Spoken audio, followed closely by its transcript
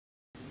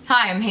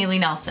Hi, I'm Haley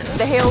Nelson.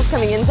 The hail's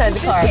coming inside the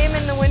car. It came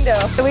in the window.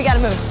 So we gotta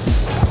move.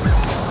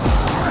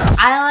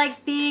 I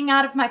like being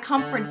out of my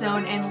comfort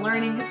zone and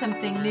learning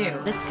something new.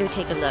 Let's go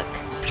take a look.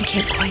 I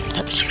can't quite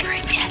stop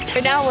shivering yet.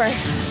 Right now we're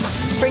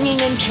bringing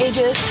in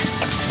cages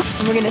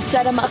and we're gonna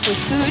set them up with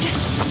food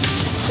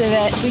so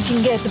that we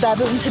can get the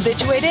baboons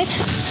habituated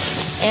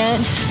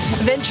and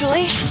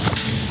eventually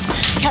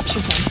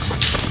capture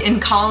some. In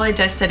college,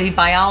 I studied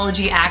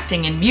biology,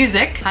 acting, and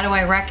music. How do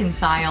I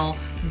reconcile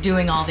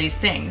doing all these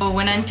things? Well,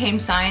 when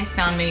Untamed Science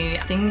found me,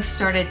 things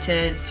started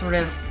to sort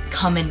of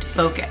come into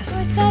focus.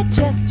 First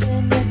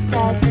digestion that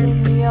starts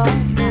in your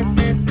mouth.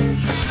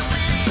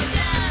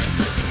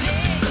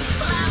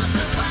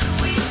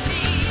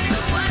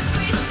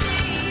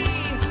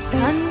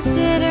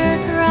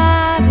 Consider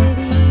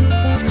gravity.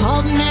 It's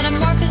called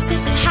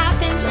metamorphosis, it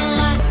happens a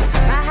lot.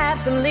 I have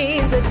some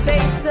leaves that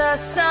face the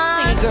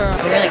sun. Sing it, girl.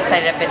 I'm really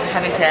excited. I've been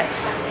having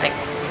to like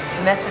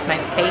mess with my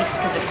face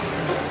because I've just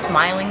been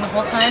smiling the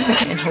whole time.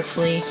 And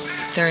hopefully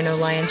there are no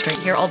lions right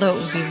here, although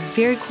it would be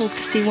very cool to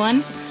see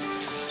one.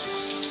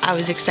 I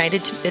was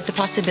excited at the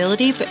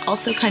possibility, but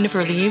also kind of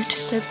relieved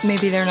that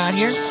maybe they're not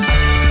here.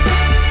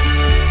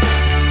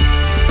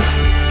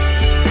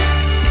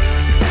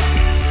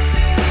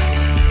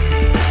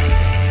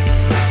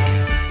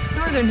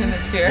 Northern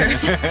hemisphere,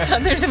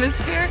 southern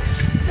hemisphere,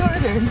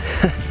 northern.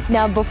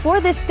 Now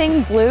before this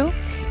thing blew,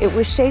 it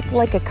was shaped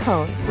like a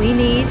cone. We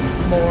need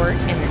more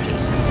energy.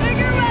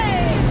 Bigger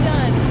wave,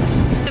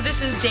 done. So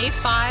this is day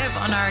 5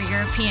 on our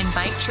European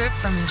bike trip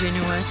from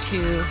Genoa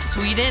to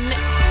Sweden.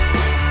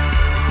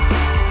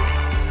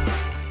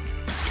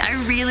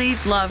 I really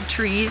love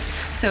trees,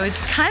 so it's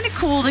kind of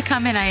cool to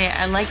come in.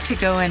 I like to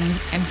go and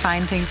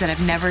find things that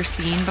I've never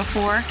seen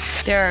before.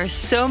 There are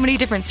so many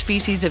different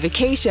species of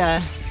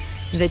acacia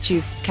that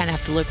you kind of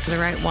have to look for the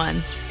right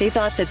ones. They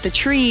thought that the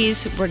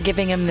trees were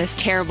giving them this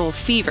terrible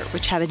fever,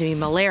 which happened to be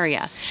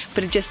malaria.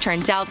 But it just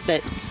turns out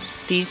that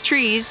these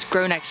trees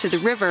grow next to the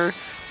river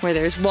where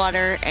there's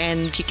water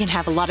and you can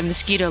have a lot of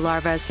mosquito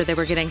larvae, so they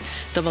were getting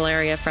the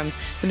malaria from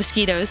the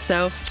mosquitoes,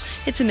 so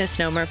it's a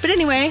misnomer. But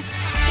anyway,